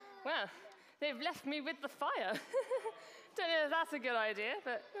Well, they've left me with the fire. Don't know if that's a good idea,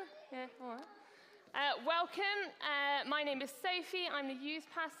 but yeah, all right. Welcome. My name is Sophie. I'm the youth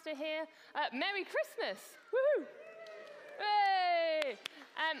pastor here. Merry Christmas. Woohoo! Hey!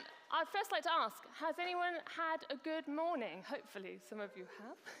 I'd first like to ask, has anyone had a good morning? Hopefully, some of you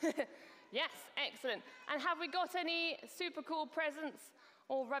have. Yes, excellent. And have we got any super cool presents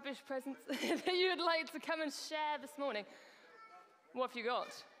or rubbish presents that you'd like to come and share this morning? What have you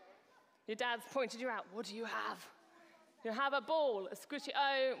got? Your dad's pointed you out. What do you have? You have a ball, a squishy,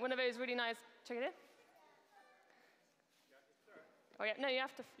 oh, one of those really nice, check it in. Oh yeah, no, you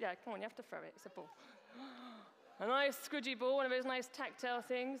have to, yeah, come on, you have to throw it, it's a ball. A nice squidgy ball, one of those nice tactile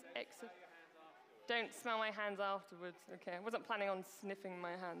things. Excellent. Don't smell my hands afterwards. Okay, I wasn't planning on sniffing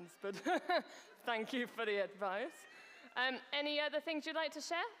my hands, but thank you for the advice. Any other things you'd like to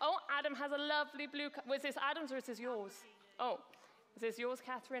share? Oh, Adam has a lovely blue, was this Adam's or is this yours? Oh, is this yours,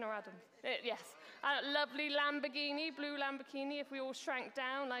 Catherine, or Adam's? Yes. Lovely Lamborghini, blue Lamborghini. If we all shrank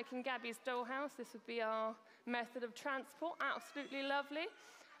down like in Gabby's dollhouse, this would be our method of transport. Absolutely lovely.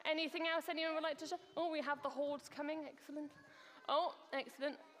 Anything else anyone would like to share? Oh, we have the hordes coming. Excellent. Oh,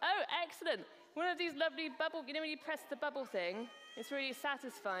 excellent. Oh, excellent. One of these lovely bubble, you know when you press the bubble thing? It's really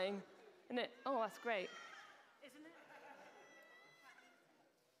satisfying, isn't it? Oh, that's great. Isn't it?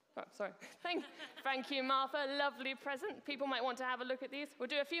 Oh, sorry. Thank you, Martha. Lovely present. People might want to have a look at these. We'll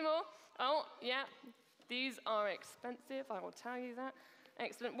do a few more. Oh, yeah. These are expensive, I will tell you that.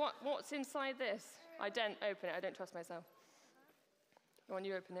 Excellent. What's inside this? I don't open it. I don't trust myself. Go on,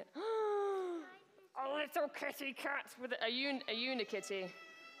 you open it. A little kitty cat with a unikitty.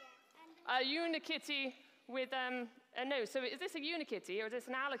 A unikitty with, no, so is this a unikitty or is this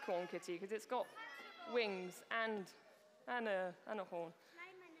an alicorn kitty? Because it's got wings and a horn.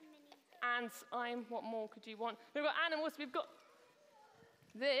 And what more could you want? We've got animals, we've got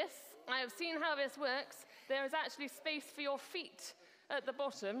this. I have seen how this works. There is actually space for your feet at the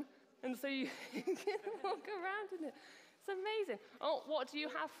bottom, and so you can walk around in it. It's amazing. Oh, what do you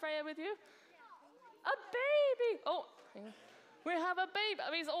have, Freya, with you? A baby! Oh, hang on. We have a baby.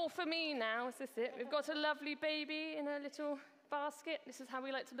 I mean, it's all for me now. Is this it? We've got a lovely baby in a little basket. This is how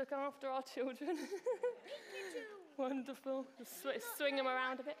we like to look after our children. Wonderful. Just swing them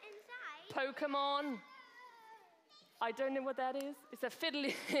around a bit. Pokemon. I don't know what that is. It's a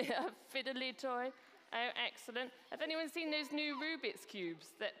fiddly toy. Oh, excellent. Have anyone seen those new Rubik's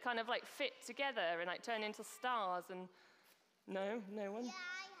Cubes that kind of like fit together and like turn into stars and... No one? Yeah,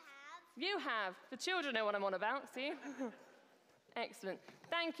 I have. You have. The children know what I'm on about, see? Excellent.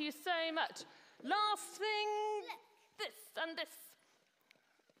 Thank you so much. Last thing, look. This and this.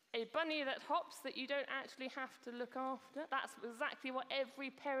 A bunny that hops that you don't actually have to look after. That's exactly what every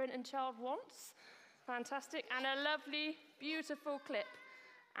parent and child wants. Fantastic. And a lovely, beautiful clip.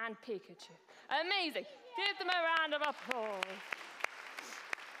 And Pikachu. Amazing. Give them a round of applause.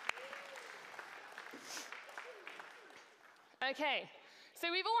 Okay,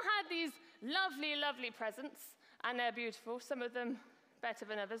 so we've all had these lovely, lovely presents, and they're beautiful. Some of them better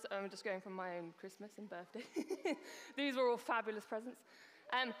than others. I'm just going from my own Christmas and birthday. These were all fabulous presents.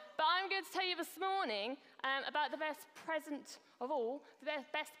 But I'm going to tell you this morning about the best present of all, the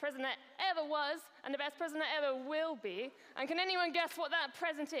best present that ever was, and the best present that ever will be. And can anyone guess what that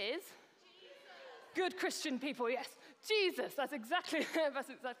present is? Jesus. Good Christian people, yes. Jesus, that's exactly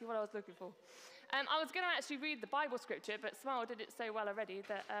what I was looking for. I was going to actually read the Bible scripture, but Smile did it so well already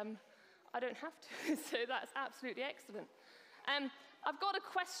that I don't have to, so that's absolutely excellent. I've got a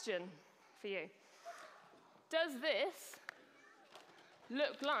question for you. Does this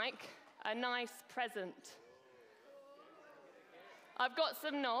look like a nice present? I've got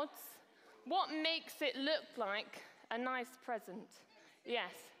some nods. What makes it look like a nice present?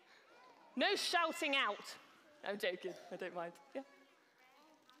 Yes. No shouting out. I'm joking, I don't mind. Yeah.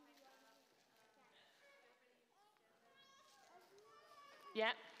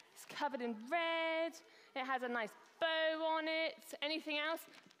 Yeah, it's covered in red. It has a nice bow on it. Anything else?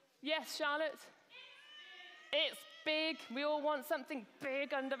 Yes, Charlotte? It's big. We all want something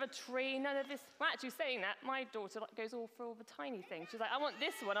big under the tree. None of this. Well, actually, saying that, my daughter goes all for all the tiny things. She's like, I want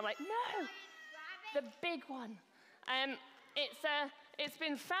this one. I'm like, no, the big one. It's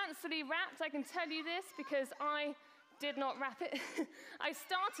been fancily wrapped. I can tell you this because I did not wrap it. I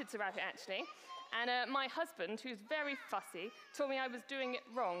started to wrap it, actually. And my husband, who's very fussy, told me I was doing it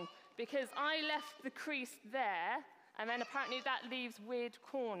wrong because I left the crease there, and then apparently that leaves weird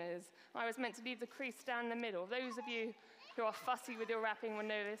corners. I was meant to leave the crease down the middle. Those of you who are fussy with your wrapping will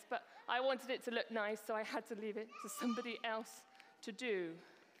know this, but I wanted it to look nice, so I had to leave it to somebody else to do.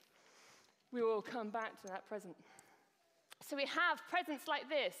 We will come back to that present. So we have presents like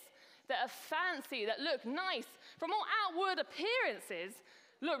this that are fancy, that look nice, from all outward appearances,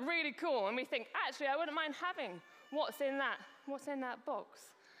 look really cool. And we think, actually, I wouldn't mind having what's in that box.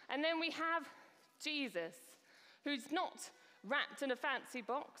 And then we have Jesus, who's not wrapped in a fancy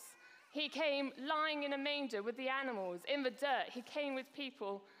box. He came lying in a manger with the animals, in the dirt. He came with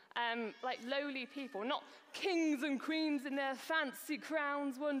people, like lowly people, not kings and queens in their fancy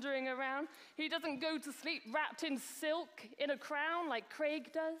crowns wandering around. He doesn't go to sleep wrapped in silk in a crown like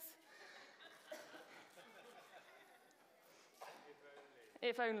Craig does.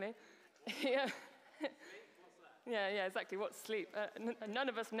 If only. Yeah. Yeah, exactly. What's sleep? None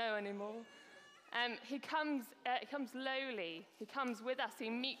of us know anymore. He comes lowly. He comes with us. He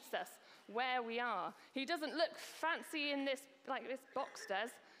meets us where we are. He doesn't look fancy in this like this box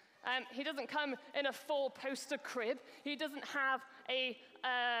does. He doesn't come in a four-poster crib. He doesn't have a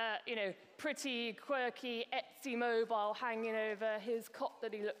pretty, quirky Etsy mobile hanging over his cot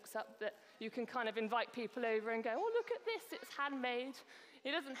that he looks up that you can kind of invite people over and go, oh, look at this, it's handmade. He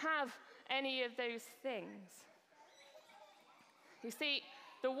doesn't have any of those things. You see,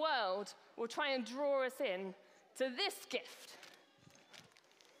 the world will try and draw us in to this gift.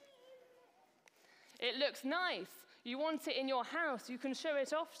 It looks nice. You want it in your house. You can show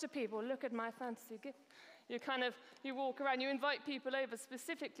it off to people. Look at my fancy gift. You walk around, you invite people over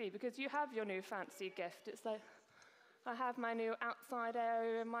specifically because you have your new fancy gift. It's like, I have my new outside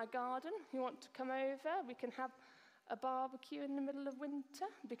area in my garden. You want to come over? We can have a barbecue in the middle of winter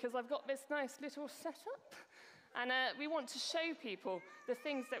because I've got this nice little setup. And we want to show people the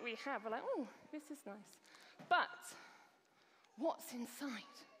things that we have. We're like, oh, this is nice. But what's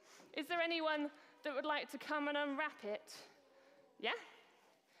inside? Is there anyone that would like to come and unwrap it? Yeah?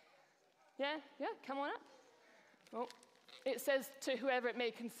 Yeah, come on up. Well, it says to whoever it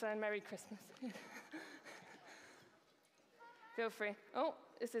may concern, Merry Christmas. Feel free. Oh,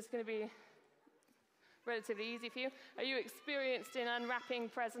 this is going to be relatively easy for you. Are you experienced in unwrapping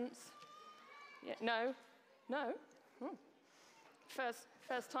presents? Yeah, no?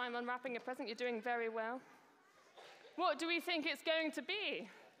 First time unwrapping a present, you're doing very well. What do we think it's going to be?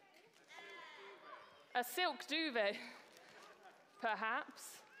 A silk duvet,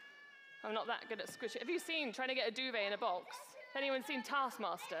 perhaps. I'm not that good at squishing. Have you seen trying to get a duvet in a box? Anyone seen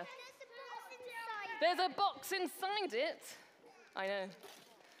Taskmaster? There's a box inside it. I know.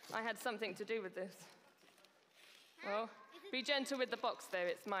 I had something to do with this. Well, be gentle with the box, though.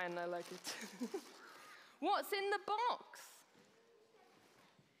 It's mine. I like it. What's in the box?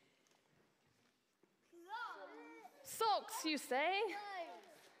 Socks, you say?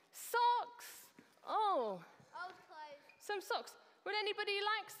 Socks. Oh. Some socks. Would anybody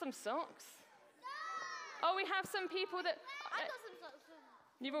like some socks? Oh, we have some people that... I got some socks.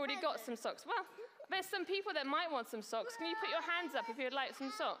 You've already got some socks. Well, there's some people that might want some socks. Can you put your hands up if you'd like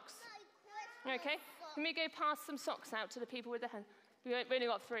some socks? Okay. Can we go pass some socks out to the people with their hands? We've only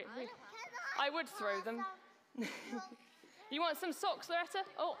got 3. I would throw them. You want some socks, Loretta?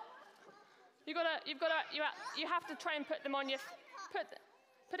 Oh, you have to try and put them on your,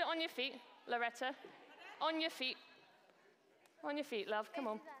 put it on your feet, Loretta. On your feet. On your feet, love. Come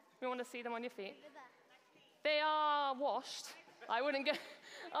on. We want to see them on your feet. They are washed. I wouldn't go.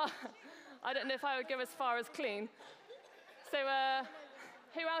 I don't know if I would go as far as clean. So,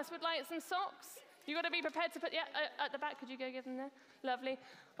 who else would like some socks? You got to be prepared to put. Yeah, at the back. Could you go give them there? Lovely.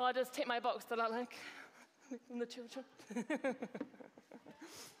 I'll just take my box that I like from the children.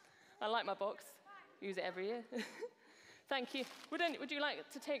 I like my box. Use it every year. Thank you. Would you like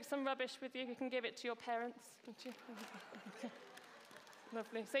to take some rubbish with you? You can give it to your parents. Would you? Okay.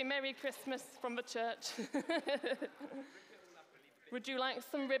 Lovely. Say Merry Christmas from the church. Would you like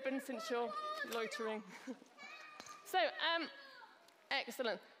some ribbon since you're loitering? So,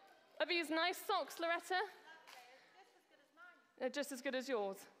 excellent. Are these nice socks, Loretta? They're just as good as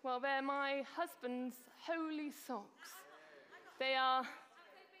yours. Well, they're my husband's holy socks. They have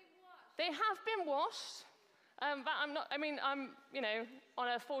been washed. But I'm on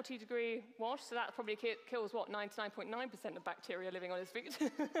a 40-degree wash, so that probably kills, 99.9% of bacteria living on his feet.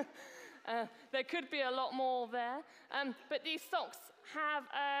 There could be a lot more there. But these socks have,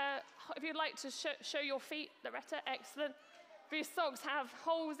 if you'd like to show your feet, Loretta, excellent. These socks have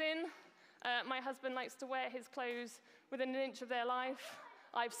holes in. My husband likes to wear his clothes within an inch of their life.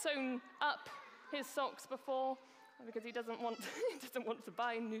 I've sewn up his socks before because he doesn't want to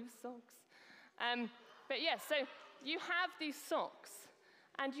buy new socks. But yes, so you have these socks,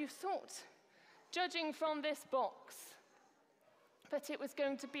 and you thought, judging from this box, that it was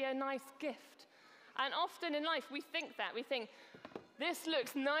going to be a nice gift. And often in life, we think that. We think, this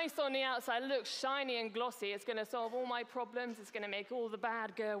looks nice on the outside, it looks shiny and glossy, it's going to solve all my problems, it's going to make all the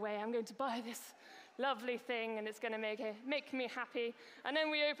bad go away, I'm going to buy this lovely thing and it's going to make me happy. And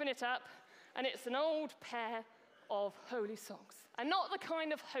then we open it up and it's an old pair of holy socks, and not the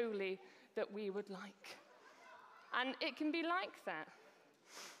kind of holy that we would like. And it can be like that.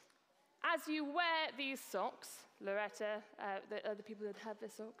 As you wear these socks, Loretta, the other people that have their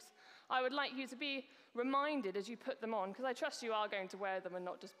socks, I would like you to be reminded as you put them on, because I trust you are going to wear them and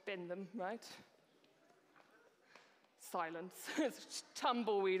not just bin them, right? Silence. It's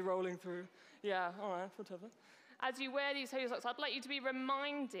tumbleweed rolling through. Yeah, all right, whatever. As you wear these holy socks, I'd like you to be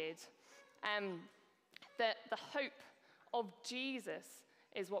reminded that the hope of Jesus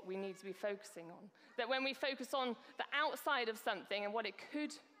is what we need to be focusing on. That when we focus on the outside of something and what it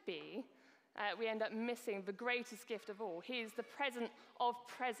could be, we end up missing the greatest gift of all. He is the present of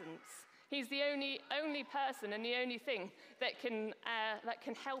presence. He's the only person and the only thing that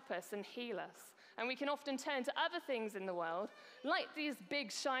can help us and heal us. And we can often turn to other things in the world, like these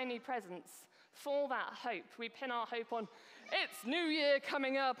big shiny presents, for that hope. We pin our hope on, it's New Year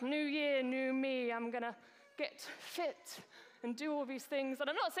coming up, new year, new me, I'm going to get fit and do all these things. And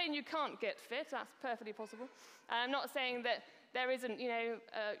I'm not saying you can't get fit, that's perfectly possible. I'm not saying that there isn't,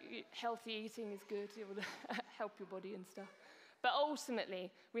 healthy eating is good, it will help your body and stuff. But ultimately,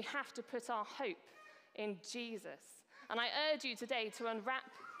 we have to put our hope in Jesus. And I urge you today to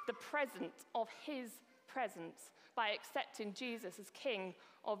unwrap the present of his presence by accepting Jesus as King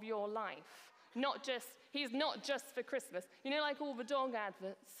of your life. He's not just for Christmas. Like all the dog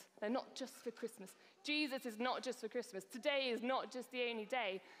adverts, they're not just for Christmas. Jesus is not just for Christmas. Today is not just the only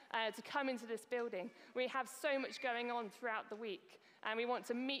day to come into this building. We have so much going on throughout the week, and we want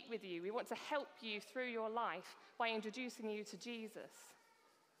to meet with you. We want to help you through your life by introducing you to Jesus.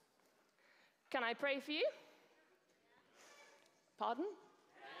 Can I pray for you? Pardon?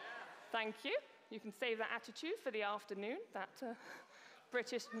 Yeah. Thank you. You can save that attitude for the afternoon, that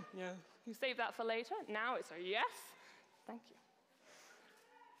British, yeah. You save that for later. Now it's a yes. Thank you.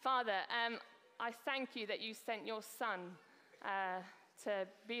 Father, I thank you that you sent your Son to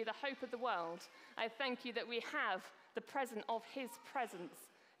be the hope of the world. I thank you that we have the present of his presence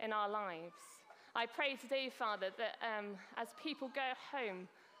in our lives. I pray today, Father, that as people go home,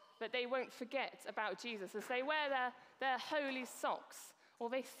 that they won't forget about Jesus. As they wear their holy socks, or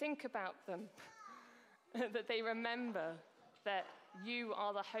they think about them, that they remember that you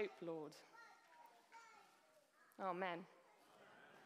are the hope, Lord. Amen.